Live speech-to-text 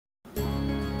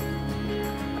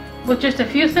With just a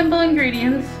few simple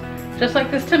ingredients, just like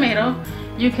this tomato,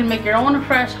 you can make your own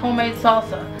fresh homemade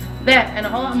salsa. That and a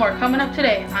whole lot more coming up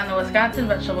today on the Wisconsin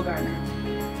Vegetable Gardener.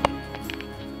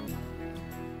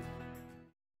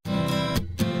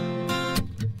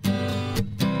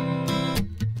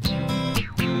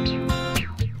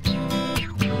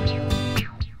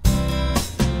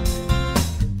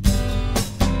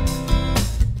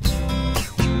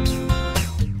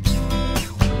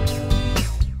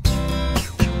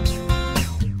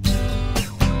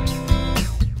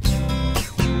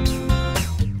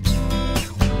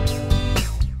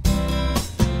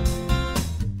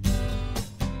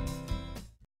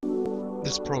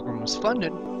 This program was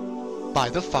funded by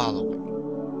the following.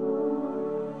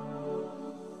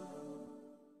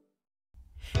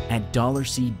 At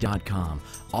dollarseed.com,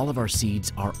 all of our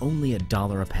seeds are only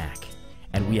 $1 a pack.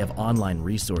 And we have online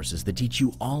resources that teach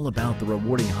you all about the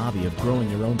rewarding hobby of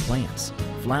growing your own plants,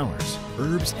 flowers,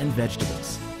 herbs, and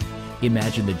vegetables.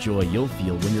 Imagine the joy you'll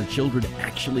feel when your children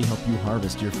actually help you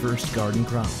harvest your first garden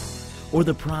crop, or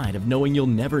the pride of knowing you'll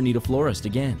never need a florist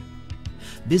again.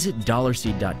 Visit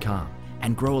dollarseed.com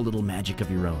and grow a little magic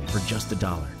of your own for just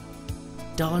 $1.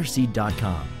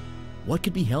 Dollarseed.com. What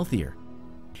could be healthier?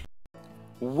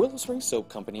 Willow Springs Soap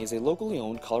Company is a locally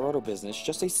owned Colorado business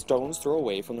just a stone's throw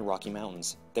away from the Rocky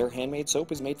Mountains. Their handmade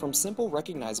soap is made from simple,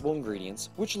 recognizable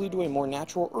ingredients, which lead to a more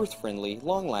natural, earth-friendly,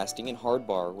 long-lasting, and hard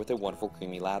bar with a wonderful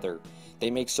creamy lather. They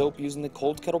make soap using the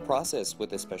cold kettle process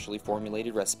with a specially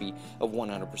formulated recipe of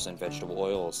 100% vegetable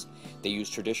oils. They use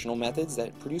traditional methods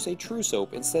that produce a true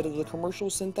soap instead of the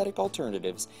commercial synthetic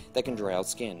alternatives that can dry out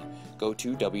skin. Go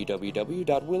to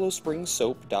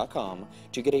www.willowspringssoap.com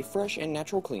to get a fresh and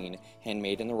natural clean,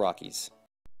 handmade in the Rockies.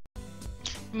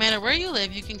 No matter where you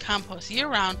live, you can compost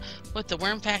year-round with the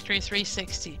Worm Factory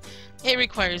 360. It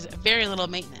requires very little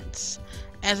maintenance.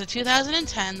 As of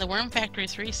 2010, the Worm Factory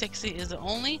 360 is the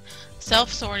only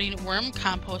self-sorting worm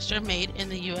composter made in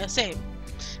the USA.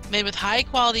 Made with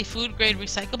high-quality food-grade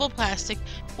recyclable plastic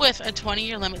with a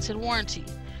 20-year limited warranty.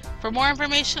 For more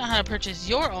information on how to purchase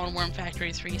your own Worm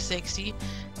Factory 360,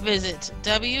 visit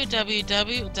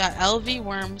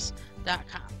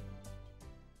www.lvworms.com.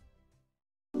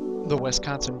 The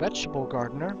Wisconsin Vegetable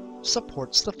Gardener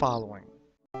supports the following.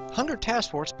 Hunger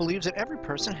Task Force believes that every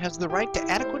person has the right to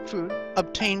adequate food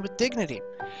obtained with dignity.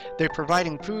 They're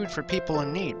providing food for people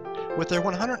in need. With their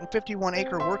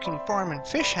 151-acre working farm and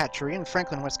fish hatchery in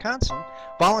Franklin, Wisconsin,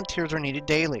 volunteers are needed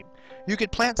daily. You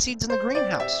could plant seeds in the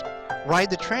greenhouse, ride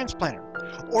the transplanter,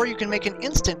 or you can make an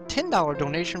instant $10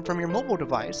 donation from your mobile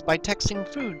device by texting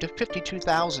food to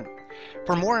 52,000.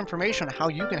 For more information on how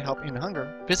you can help end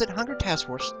hunger, visit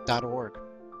hungertaskforce.org.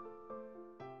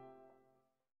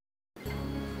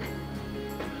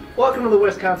 Welcome to the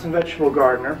Wisconsin Vegetable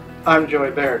Gardener. I'm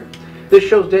Joey Baird. This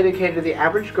show is dedicated to the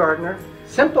average gardener,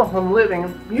 simple home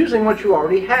living, using what you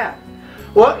already have.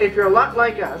 Well, if you're a lot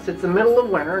like us, it's the middle of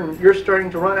winter and you're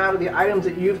starting to run out of the items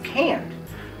that you've canned.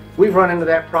 We've run into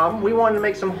that problem. We wanted to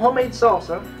make some homemade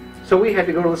salsa, so we had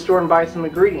to go to the store and buy some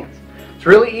ingredients. It's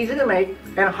really easy to make,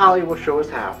 and Holly will show us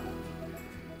how.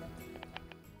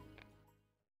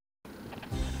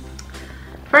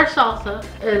 Fresh salsa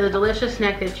is a delicious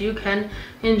snack that you can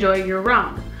enjoy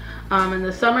year-round. In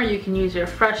the summer, you can use your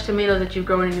fresh tomatoes that you've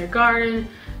grown in your garden,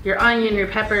 your onion, your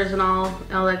peppers, and all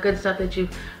that good stuff that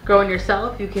you've grown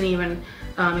yourself. You can even,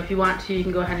 if you want to, you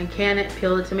can go ahead and can it,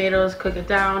 peel the tomatoes, cook it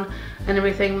down, and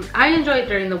everything. I enjoy it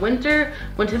during the winter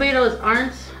when tomatoes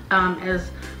aren't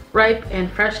as ripe and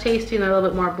fresh tasting. They're a little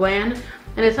bit more bland,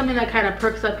 and it's something that kind of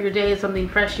perks up your day. It's something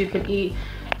fresh you can eat,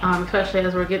 especially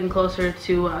as we're getting closer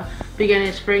to beginning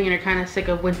of spring and you're kind of sick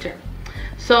of winter.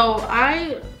 So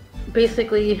I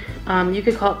basically, you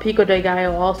could call it pico de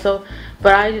gallo also,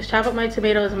 but I just chop up my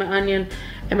tomatoes and my onion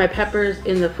and my peppers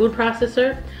in the food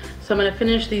processor. So I'm going to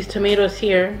finish these tomatoes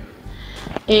here,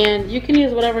 and you can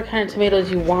use whatever kind of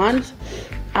tomatoes you want.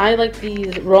 I like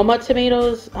these Roma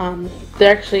tomatoes.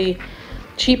 They're actually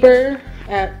cheaper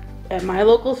at my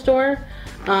local store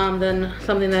than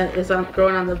something that is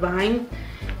grown on the vine,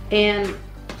 and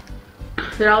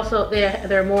they're also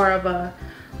they're more of a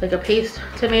like a paste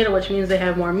tomato, which means they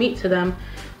have more meat to them,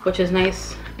 which is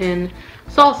nice in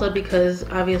salsa because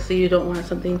obviously you don't want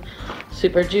something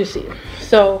super juicy.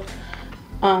 So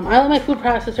I let my food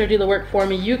processor do the work for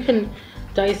me. You can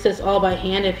dice this all by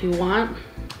hand if you want.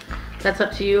 That's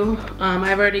up to you.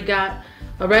 I've already got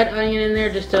a red onion in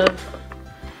there, just a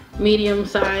medium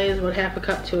size, about half a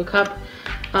cup to a cup.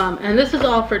 And this is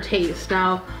all for taste.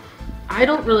 Now, I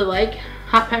don't really like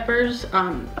hot peppers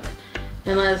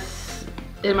unless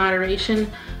in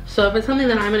moderation. So if it's something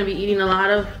that I'm going to be eating a lot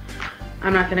of,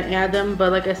 I'm not going to add them.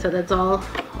 But like I said, that's all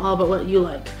but what you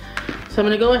like. So I'm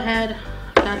gonna go ahead,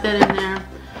 got that in there.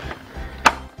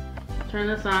 Turn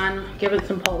this on, give it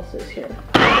some pulses here.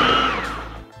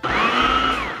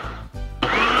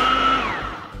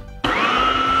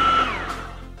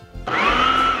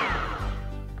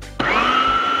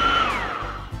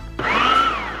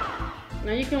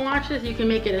 Now you can watch this, you can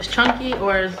make it as chunky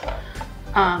or as,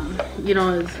 you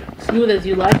know, as smooth as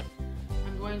you like.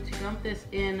 I'm going to dump this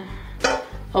in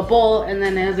a bowl, and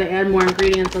then as I add more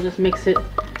ingredients, I'll just mix it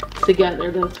together.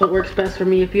 That's what works best for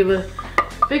me. If you have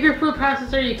a bigger food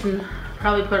processor, you can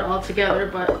probably put it all together,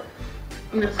 but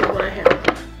this is what I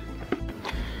have.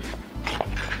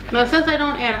 Now since I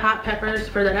don't add hot peppers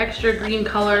for that extra green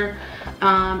color,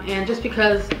 and just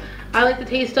because I like the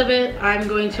taste of it, I'm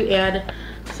going to add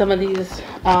some of these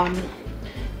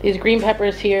green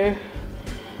peppers here.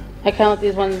 I kind of let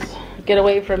these ones get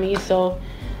away from me, so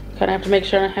kind of have to make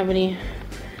sure I don't have any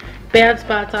bad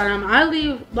spots on them.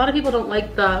 A lot of people don't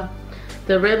like the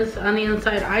ribs on the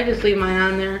inside. I just leave mine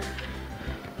on there.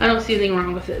 I don't see anything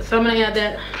wrong with it. So I'm gonna add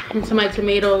that into my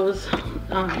tomatoes,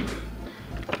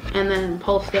 and then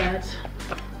pulse that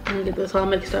and get this all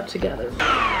mixed up together.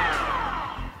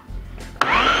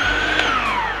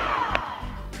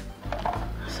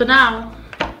 So now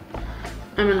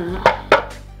I'm gonna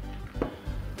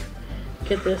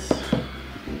get this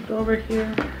over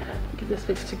here, get this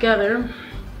mixed together.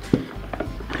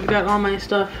 I've got all my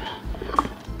stuff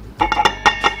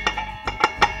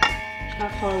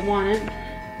chopped how I want it.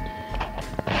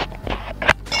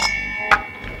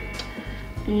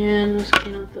 And let's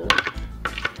clean out the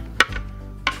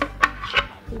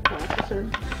food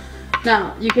processor.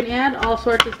 Now, you can add all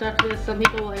sorts of stuff to this. Some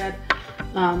people will add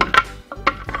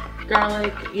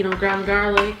garlic, you know, ground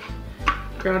garlic,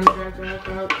 ground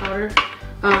garlic powder,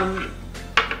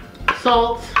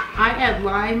 salt. I add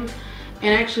lime,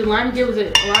 and actually lime gives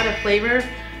it a lot of flavor,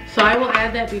 so I will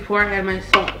add that before I add my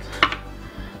salt.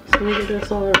 So let me get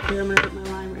this all up here. I'm gonna get my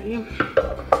lime ready.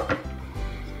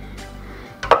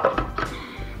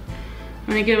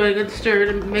 I'm gonna give it a good stir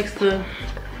to mix the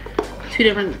two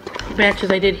different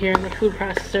batches I did here in the food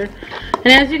processor. And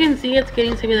as you can see, it's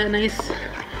getting to be that nice,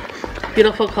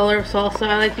 beautiful color of salsa.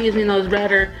 I like using those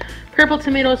red or purple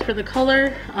tomatoes for the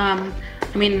color.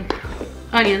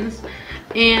 Onions.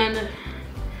 And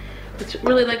it's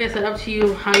really, like I said, up to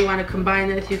you how you want to combine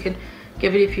this. You can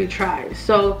give it a few tries.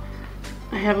 So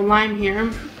I have a lime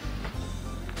here,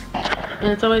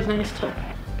 and it's always nice to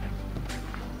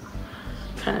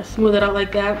kind of smooth it out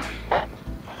like that.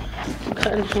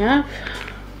 Cut in half.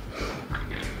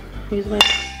 Use my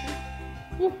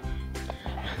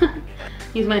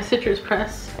use my citrus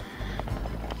press.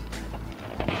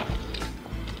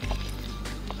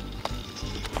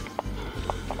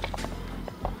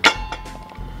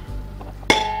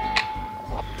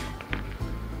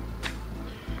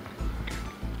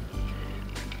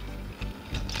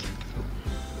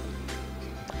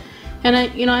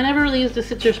 And I never really used a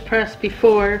citrus press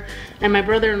before, and my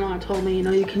brother-in-law told me,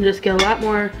 you can just get a lot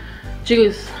more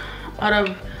juice out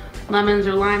of lemons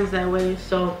or limes that way.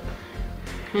 So,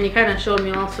 and he kind of showed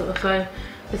me also. So I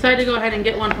decided to go ahead and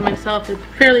get one for myself. It's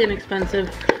fairly inexpensive,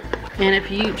 and if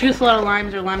you juice a lot of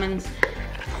limes or lemons,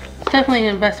 it's definitely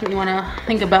an investment you want to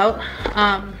think about.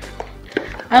 I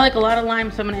like a lot of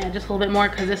lime, so I'm going to add just a little bit more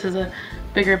because this is a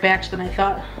bigger batch than I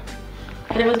thought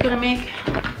that it was going to make.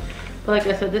 But like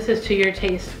I said, this is to your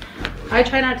taste. I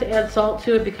try not to add salt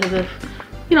to it because if,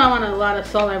 I wanted a lot of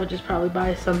salt, I would just probably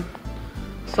buy some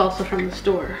salsa from the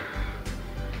store.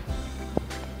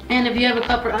 And if you have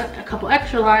a couple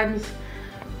extra limes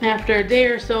after a day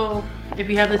or so, if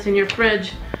you have this in your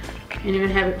fridge and you're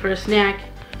gonna have it for a snack,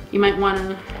 you might want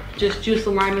to just juice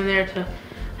the lime in there to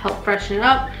help freshen it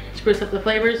up, spruce up the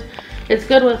flavors. It's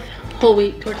good with whole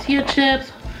wheat tortilla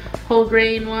chips, whole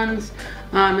grain ones.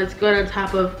 It's good on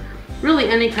top of really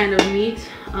any kind of meat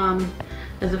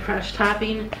as a fresh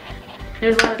topping.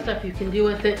 There's a lot of stuff you can do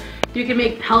with it. You can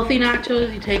make healthy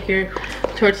nachos. You take your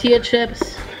tortilla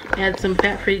chips, add some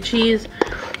fat-free cheese,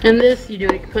 and this you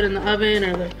can put in the oven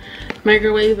or the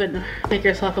microwave and make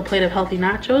yourself a plate of healthy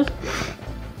nachos.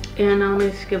 And let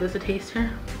me just give this a taste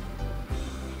here.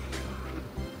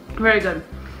 Very good.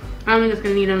 I don't think it's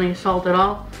gonna need any salt at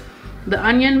all. The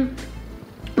onion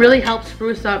really helps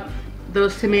spruce up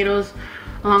those tomatoes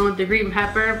along with the green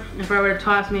pepper. If I were to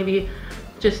toss maybe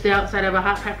just the outside of a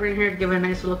hot pepper in here to give it a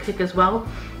nice little kick as well.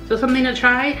 So something to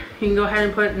try. You can go ahead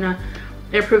and put it in a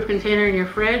airproof container in your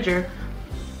fridge, or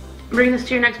bring this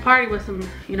to your next party with some,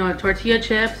 tortilla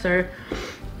chips or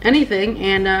anything.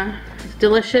 And it's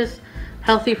delicious,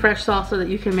 healthy, fresh salsa that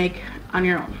you can make on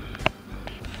your own.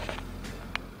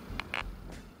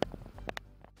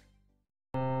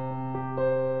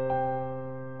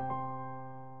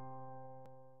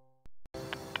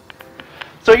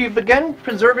 So you've begun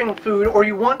preserving food, or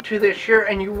you want to this year,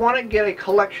 and you want to get a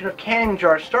collection of canning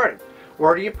jars started.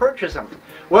 Where do you purchase them?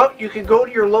 Well, you could go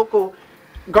to your local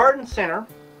garden center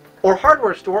or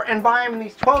hardware store and buy them in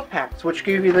these 12 packs, which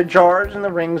give you the jars and the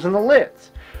rings and the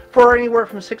lids for anywhere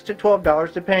from $6 to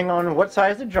 $12, depending on what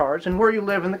size the jars and where you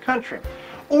live in the country.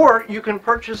 Or you can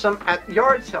purchase them at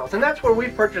yard sales, and that's where we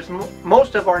purchase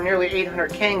most of our nearly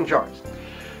 800 canning jars.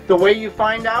 The way you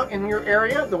find out in your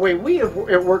area, the way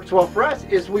it works well for us,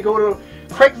 is we go to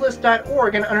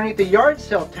Craigslist.org and underneath the yard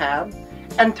sale tab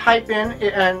and type in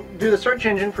and do the search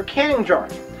engine for canning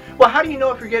jars. Well, how do you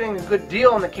know if you're getting a good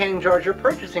deal on the canning jars you're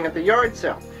purchasing at the yard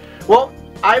sale? Well,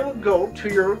 I would go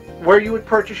to where you would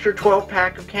purchase your 12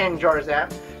 pack of canning jars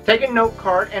at, take a note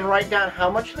card and write down how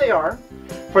much they are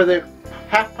for the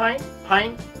half pint,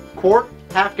 pint, quart,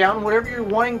 half gallon, whatever you're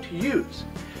wanting to use.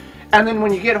 And then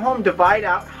when you get home, divide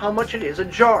out how much it is a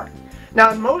jar.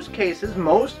 Now in most cases,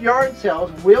 most yard sales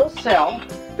will sell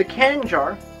the canning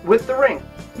jar with the ring.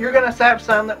 You're going to have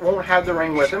some that won't have the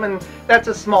ring with them, and that's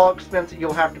a small expense that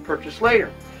you'll have to purchase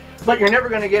later. But you're never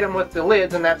going to get them with the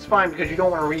lids, and that's fine because you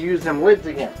don't want to reuse them lids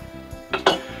again.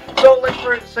 So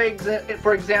let's say,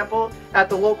 for example, at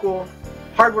the local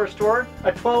hardware store,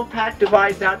 a 12 pack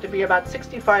divides out to be about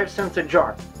 65 cents a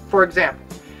jar, for example.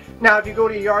 Now if you go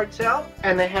to a yard sale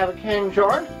and they have a canning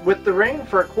jar with the ring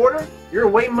for a quarter, you're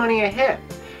way money ahead.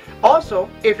 Also,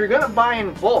 if you're going to buy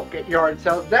in bulk at yard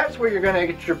sales, that's where you're going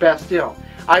to get your best deal.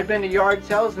 I've been to yard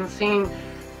sales and seen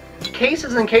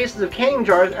cases and cases of canning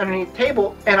jars underneath the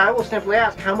table, and I will simply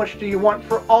ask, how much do you want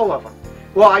for all of them?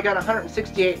 Well, I got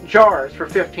 168 jars for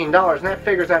 $15, and that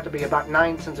figures out to be about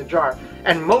 9 cents a jar,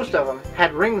 and most of them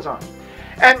had rings on them.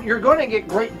 And you're going to get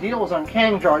great deals on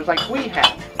canning jars like we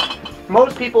have.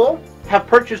 Most people have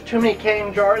purchased too many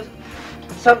canning jars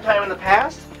sometime in the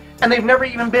past, and they've never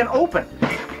even been opened.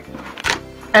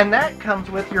 And that comes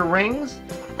with your rings,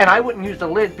 and I wouldn't use the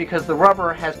lid because the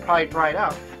rubber has probably dried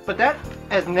out. But that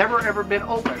has never ever been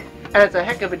opened, and it's a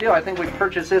heck of a deal. I think we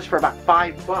purchased this for about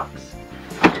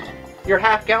 $5. Your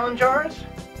half-gallon jars,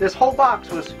 this whole box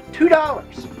was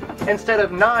 $2 instead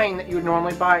of $9 that you would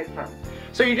normally buy it from.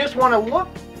 So you just want to look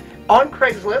on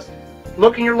Craigslist,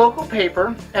 look in your local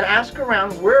paper, and ask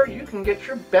around where you can get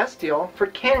your best deal for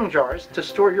canning jars to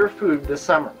store your food this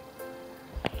summer.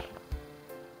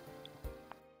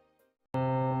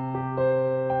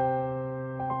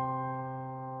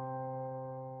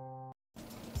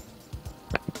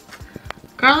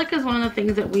 Garlic is one of the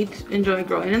things that we enjoy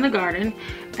growing in the garden,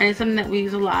 and it's something that we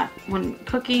use a lot when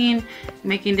cooking,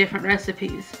 making different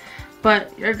recipes.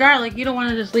 But your garlic, you don't want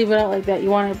to just leave it out like that.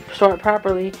 You want to store it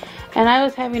properly. And I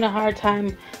was having a hard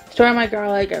time storing my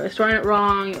garlic. I was storing it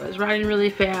wrong. It was rotting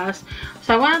really fast.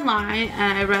 So I went online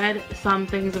and I read some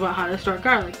things about how to store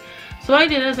garlic. So what I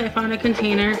did is I found a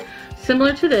container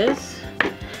similar to this,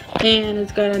 and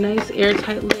it's got a nice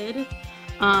airtight lid.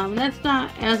 That's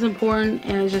not as important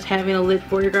as just having a lid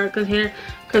for your garlic container,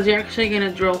 because you're actually going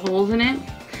to drill holes in it.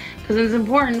 Because it's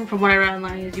important, from what I read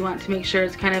online, is you want to make sure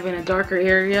it's kind of in a darker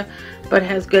area but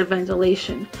has good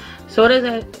ventilation. So what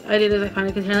I did is I found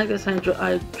a container like this, and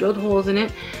I drilled holes in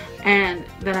it, and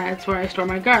then that's where I store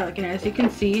my garlic. And as you can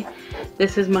see,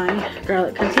 this is my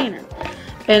garlic container,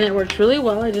 and it works really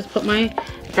well. I just put my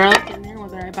garlic in there,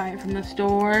 whether I buy it from the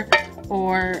store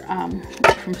or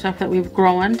from stuff that we've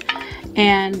grown.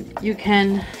 And you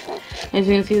can, as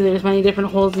you can see, there's many different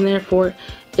holes in there for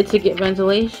it to get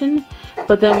ventilation.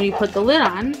 But then when you put the lid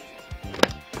on,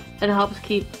 it helps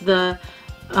keep the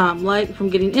light from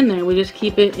getting in there. We just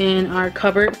keep it in our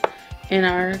cupboard in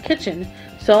our kitchen.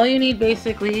 So all you need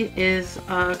basically is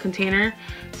a container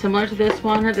similar to this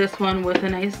one or this one with a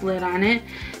nice lid on it,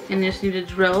 and you just need to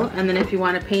drill. And then if you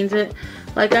want to paint it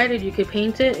like I did, you could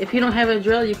paint it. If you don't have a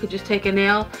drill, you could just take a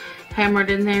nail, hammer it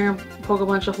in there, poke a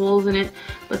bunch of holes in it,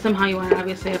 but somehow you want to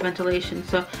obviously have ventilation.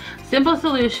 So simple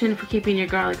solution for keeping your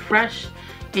garlic fresh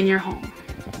in your home.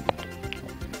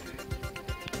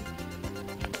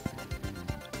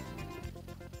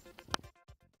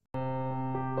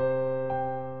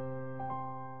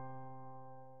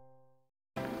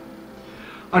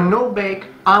 A no-bake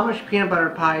Amish peanut butter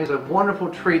pie is a wonderful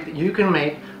treat that you can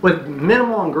make with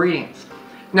minimal ingredients.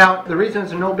 Now, the reason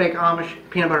it's a no-bake Amish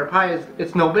peanut butter pie is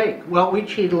it's no-bake. Well, we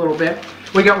cheated a little bit.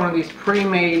 We got one of these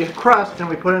pre-made crusts, and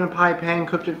we put it in a pie pan,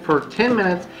 cooked it for 10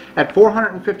 minutes at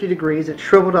 450 degrees. It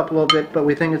shriveled up a little bit, but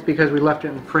we think it's because we left it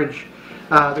in the fridge,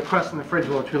 the crust in the fridge a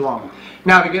little too long.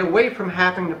 Now, to get away from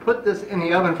having to put this in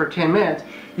the oven for 10 minutes,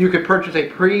 you could purchase a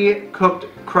pre-cooked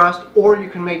crust, or you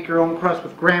can make your own crust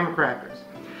with graham crackers.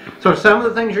 So some of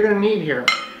the things you're going to need here,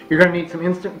 you're going to need some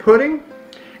instant pudding,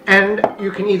 And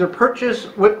you can either purchase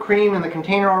whipped cream in the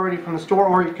container already from the store,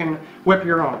 or you can whip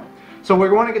your own. So we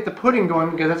want to get the pudding going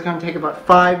because that's going to take about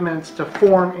 5 minutes to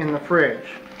form in the fridge.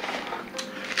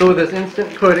 So with this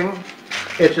instant pudding,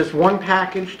 it's just 1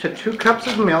 package to 2 cups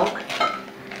of milk.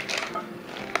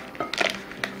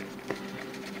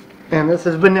 And this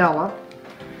is vanilla.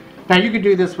 Now you could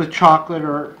do this with chocolate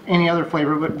or any other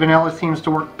flavor, but vanilla seems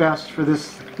to work best for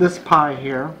this pie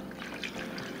here.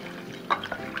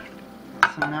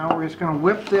 So now we're just going to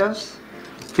whip this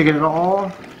to get it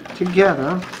all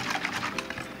together.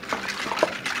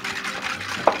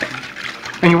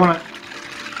 And you want to,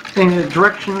 and the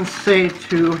directions say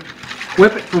to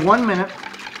whip it for 1 minute,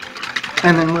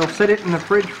 and then we'll set it in the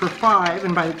fridge for 5,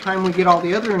 and by the time we get all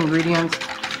the other ingredients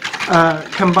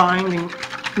combined and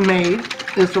made,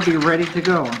 this will be ready to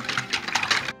go.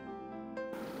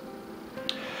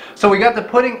 So we got the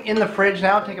pudding in the fridge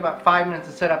now. It'll take about 5 minutes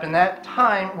to set up. In that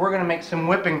time, we're going to make some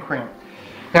whipping cream.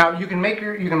 Now you can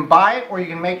buy it or you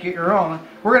can make it your own.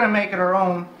 We're going to make it our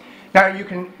own. Now you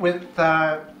can, with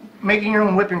making your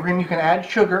own whipping cream, you can add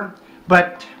sugar,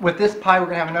 but with this pie we're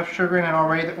going to have enough sugar in it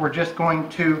already that we're just going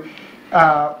to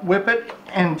whip it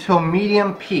until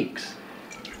medium peaks.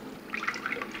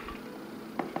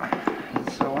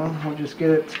 So we'll just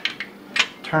get it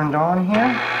turned on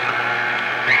here.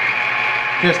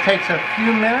 Just takes a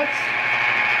few minutes.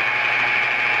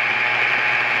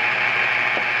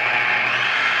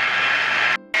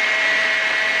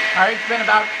 Alright, it's been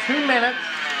about 2 minutes.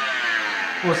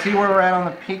 We'll see where we're at on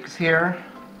the peaks here.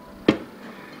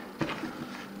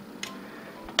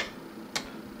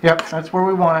 Yep, that's where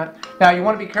we want it. Now you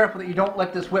want to be careful that you don't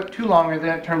let this whip too long or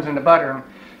then it turns into butter.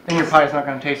 Then your pie is not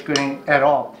going to taste good at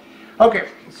all. Okay,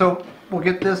 so we'll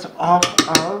get this off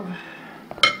of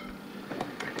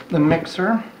the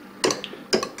mixer.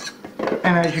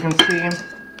 And as you can see,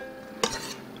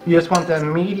 you just want the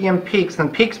medium peaks.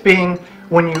 And peaks being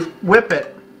when you whip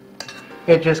it,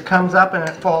 it just comes up and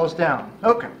it falls down.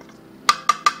 Okay.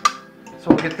 So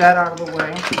we'll get that out of the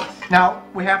way. Now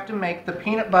we have to make the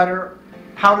peanut butter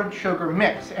powdered sugar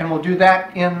mix, and we'll do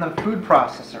that in the food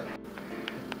processor.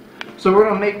 So we're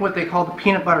going to make what they call the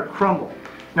peanut butter crumble.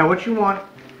 Now what you want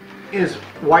is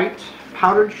white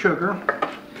powdered sugar,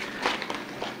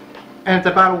 and it's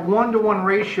about a 1-to-1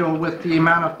 ratio with the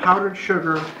amount of powdered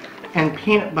sugar and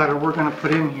peanut butter we're going to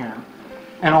put in here.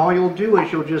 And all you'll do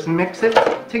is you'll just mix it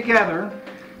together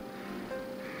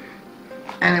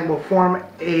and it will form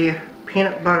a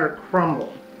peanut butter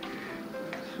crumble.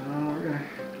 So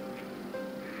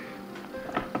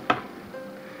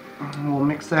we'll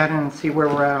mix that in and see where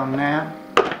we're at on that.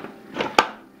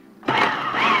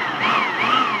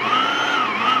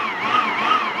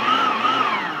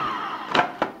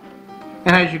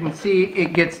 And as you can see,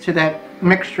 it gets to that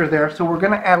mixture there. So we're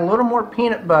going to add a little more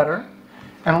peanut butter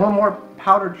and a little more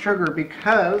powdered sugar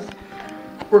because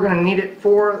we're going to need it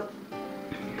for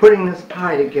putting this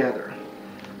pie together.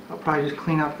 I'll probably just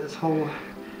clean up this whole...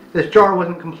 This jar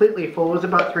wasn't completely full. It was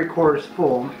about 3/4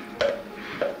 full.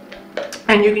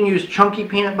 And you can use chunky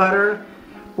peanut butter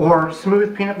or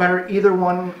smooth peanut butter. Either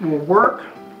one will work.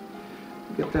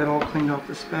 Get that all cleaned off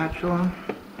the spatula.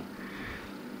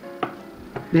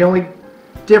 The only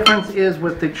difference is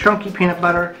with the chunky peanut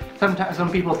butter, sometimes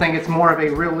some people think it's more of a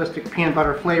realistic peanut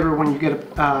butter flavor when you get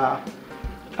a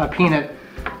peanut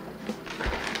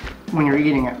when you're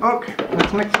eating it. Okay,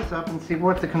 let's mix this up and see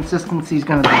what the consistency is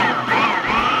going to be.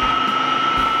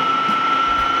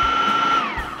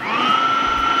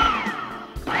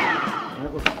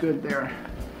 That looks good there.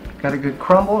 Got a good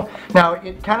crumble. Now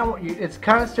it's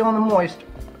kind of still on the moist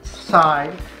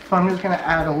side, so I'm just going to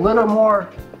add a little more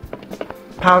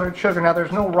powdered sugar. Now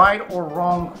there's no right or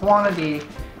wrong quantity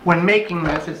when making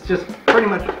this. It's just pretty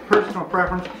much personal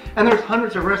preference. And there's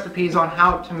hundreds of recipes on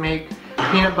how to make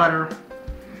peanut butter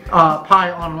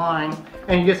pie online,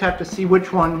 and you just have to see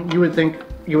which one you would think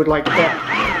you would like best.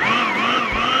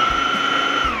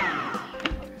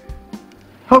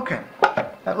 Okay,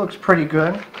 that looks pretty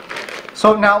good.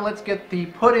 So now let's get the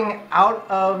pudding out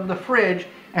of the fridge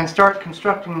and start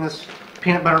constructing this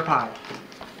peanut butter pie.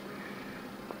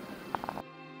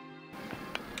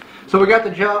 So we got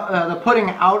the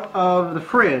pudding out of the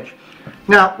fridge.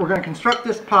 Now we're going to construct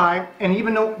this pie, and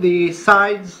even though the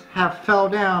sides have fell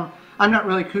down, I'm not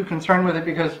really too concerned with it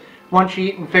because once you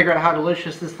eat and figure out how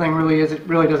delicious this thing really is, it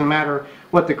really doesn't matter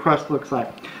what the crust looks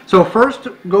like. So first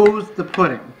goes the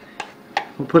pudding.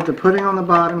 We'll put the pudding on the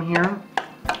bottom here.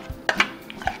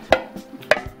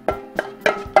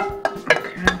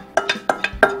 Okay.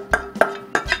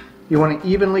 You want to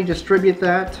evenly distribute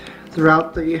that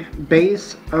throughout the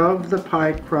base of the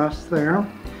pie crust there.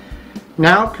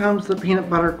 Now comes the peanut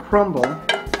butter crumble.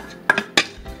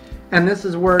 And this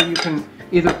is where you can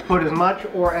either put as much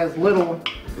or as little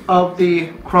of the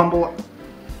crumble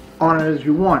on it as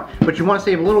you want. But you want to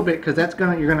save a little bit because that's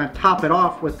you're gonna top it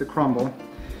off with the crumble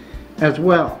as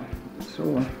well. So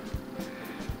we'll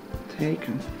take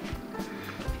and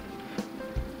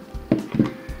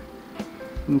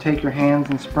take your hands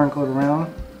and sprinkle it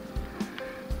around.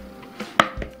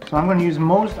 So I'm going to use I'm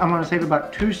going to save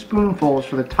about 2 spoonfuls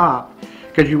for the top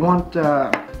because you want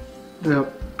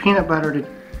the peanut butter to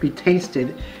be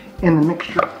tasted in the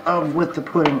mixture with the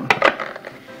pudding.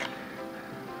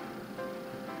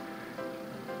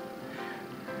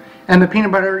 And the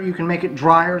peanut butter, you can make it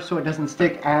drier so it doesn't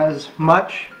stick as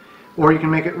much, or you can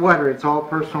make it wetter. It's all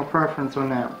personal preference on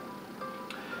that.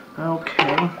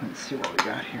 Okay, let's see what we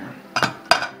got here.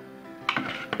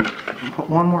 Put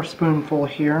 1 more spoonful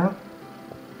here.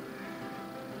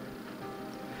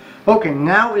 Okay,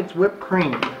 now it's whipped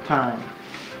cream time.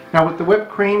 Now with the whipped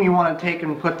cream, you want to take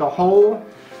and put the whole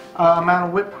amount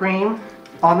of whipped cream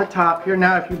on the top here.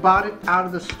 Now if you bought it out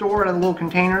of the store, out of the little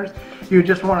containers, you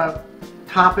just want to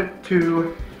top it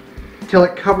till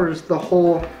it covers the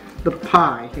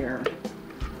pie here.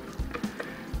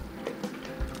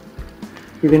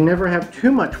 You can never have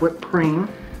too much whipped cream,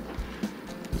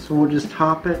 so we'll just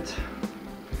top it.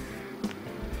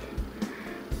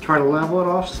 Try to level it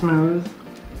off smooth.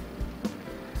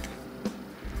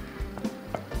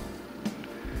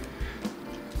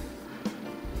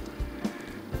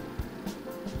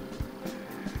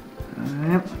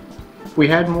 If we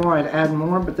had more, I'd add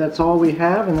more, but that's all we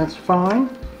have, and that's fine.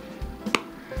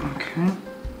 Okay.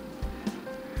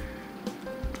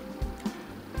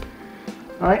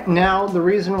 Alright, now the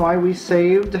reason why we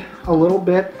saved a little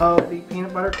bit of the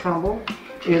peanut butter crumble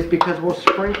is because we'll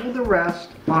sprinkle the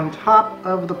rest on top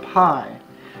of the pie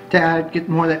to get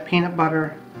more of that peanut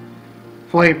butter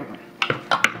flavor.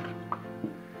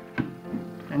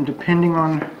 And depending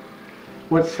on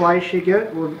what slice you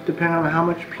get will depend on how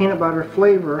much peanut butter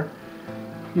flavor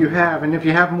you have. And if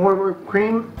you have more whipped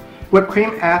cream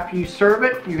after you serve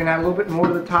it, you can add a little bit more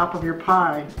to the top of your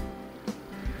pie.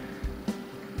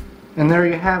 And there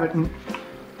you have it.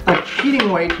 A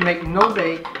cheating way to make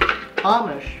no-bake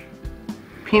Amish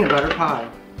peanut butter pie.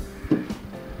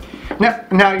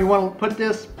 Now you want to put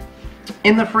this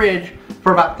in the fridge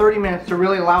for about 30 minutes to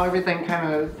really allow everything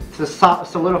kind of to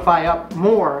solidify up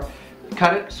more.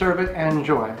 Cut it, serve it, and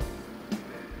enjoy.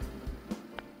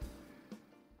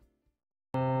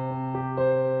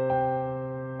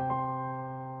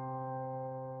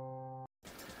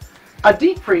 A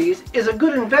deep freeze is a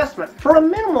good investment for a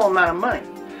minimal amount of money.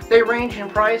 They range in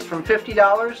price from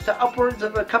 $50 to upwards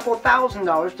of a couple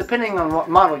 $1,000 depending on what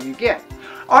model you get.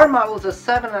 Our model is a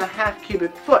 7.5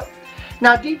 cubic foot.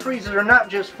 Now deep freezers are not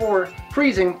just for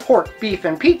freezing pork, beef,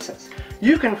 and pizzas.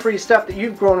 You can freeze stuff that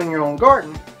you've grown in your own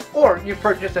garden or you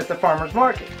purchased at the farmer's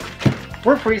market.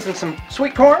 We're freezing some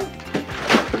sweet corn,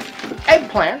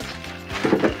 eggplant,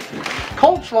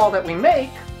 coleslaw that we make,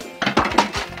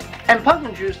 and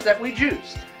pumpkin juice that we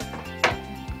juiced.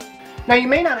 Now you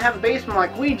may not have a basement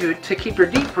like we do to keep your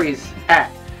deep freeze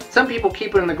at. Some people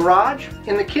keep it in the garage,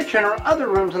 in the kitchen, or other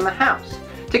rooms in the house.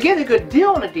 To get a good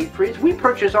deal on a deep freeze, we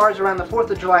purchased ours around the 4th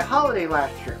of July holiday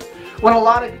last year, when a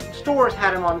lot of stores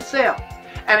had them on sale.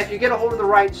 And if you get a hold of the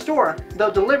right store,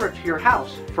 they'll deliver it to your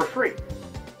house for free.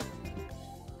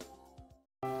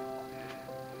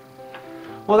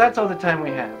 Well, that's all the time we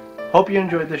have. Hope you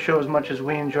enjoyed the show as much as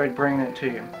we enjoyed bringing it to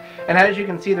you. And as you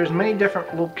can see, there's many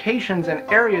different locations and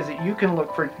areas that you can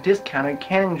look for discounted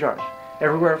canning jars,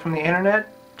 everywhere from the internet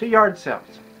to yard sales.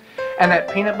 And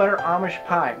that peanut butter Amish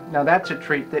pie, now that's a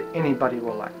treat that anybody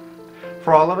will like.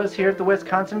 For all of us here at the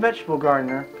Wisconsin Vegetable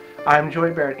Gardener, I'm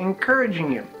Joy Barrett,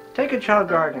 encouraging you, take a child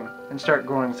gardening and start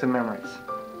growing some memories.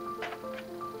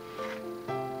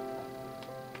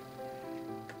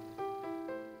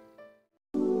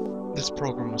 This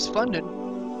program was funded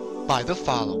by the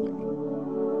following.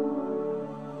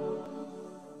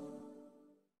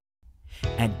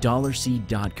 At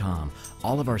dollarseed.com,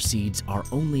 all of our seeds are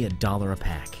only $1 a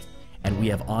pack. And we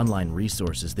have online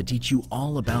resources that teach you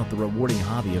all about the rewarding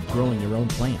hobby of growing your own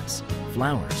plants,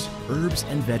 flowers, herbs,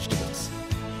 and vegetables.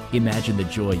 Imagine the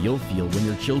joy you'll feel when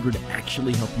your children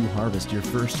actually help you harvest your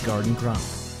first garden crop,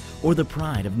 or the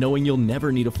pride of knowing you'll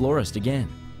never need a florist again.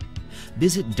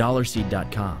 Visit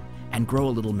dollarseed.com and grow a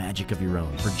little magic of your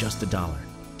own for just $1.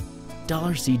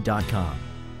 Dollarseed.com.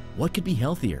 What could be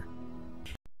healthier?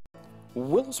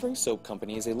 Willow Spring Soap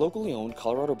Company is a locally owned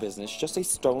Colorado business just a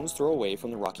stone's throw away from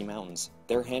the Rocky Mountains.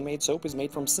 Their handmade soap is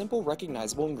made from simple,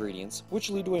 recognizable ingredients, which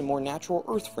lead to a more natural,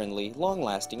 earth-friendly,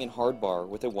 long-lasting, and hard bar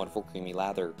with a wonderful creamy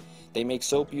lather. They make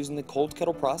soap using the cold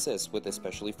kettle process with a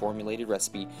specially formulated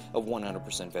recipe of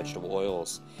 100% vegetable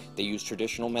oils. They use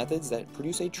traditional methods that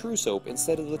produce a true soap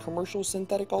instead of the commercial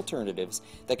synthetic alternatives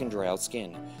that can dry out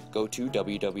skin. Go to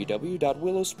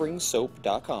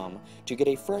www.willowspringsoap.com to get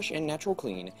a fresh and natural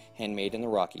clean, handmade in the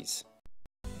Rockies.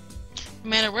 No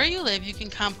matter where you live, you can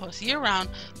compost year-round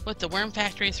with the Worm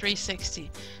Factory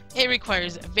 360. It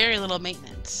requires very little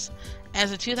maintenance.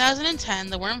 As of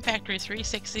 2010, the Worm Factory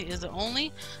 360 is the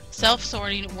only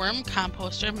self-sorting worm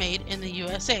composter made in the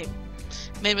USA.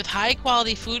 Made with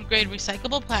high-quality food-grade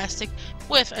recyclable plastic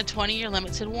with a 20-year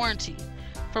limited warranty.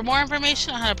 For more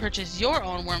information on how to purchase your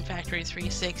own Worm Factory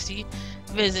 360,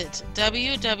 visit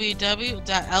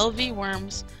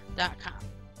www.lvworms.com.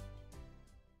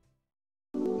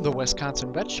 The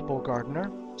Wisconsin Vegetable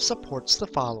Gardener supports the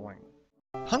following.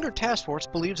 Hunger Task Force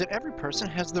believes that every person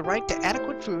has the right to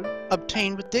adequate food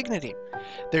obtained with dignity.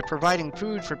 They're providing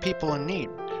food for people in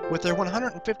need. With their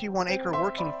 151-acre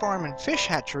working farm and fish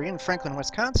hatchery in Franklin,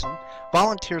 Wisconsin,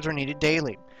 volunteers are needed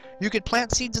daily. You could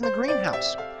plant seeds in the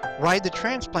greenhouse, ride the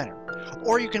transplanter,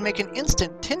 or you can make an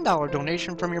instant $10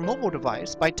 donation from your mobile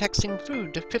device by texting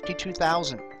food to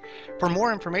 52,000. For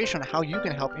more information on how you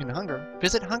can help end hunger,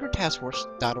 visit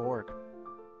hungertaskforce.org.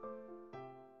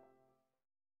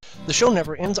 The show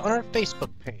never ends on our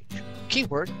Facebook page.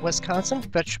 Keyword Wisconsin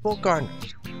Vegetable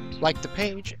Gardeners. Like the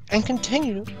page and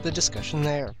continue the discussion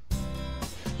there.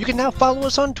 You can now follow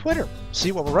us on Twitter,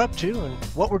 see what we're up to and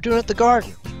what we're doing at the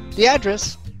garden. The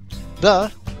address,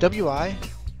 the W-I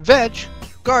Veg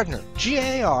Gardener,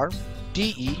 G-A-R-D-E-N-R.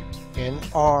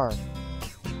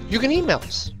 You can email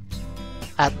us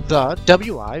at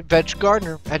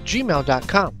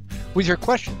thewiveggardener@gmail.com with your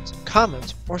questions,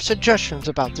 comments, or suggestions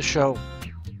about the show.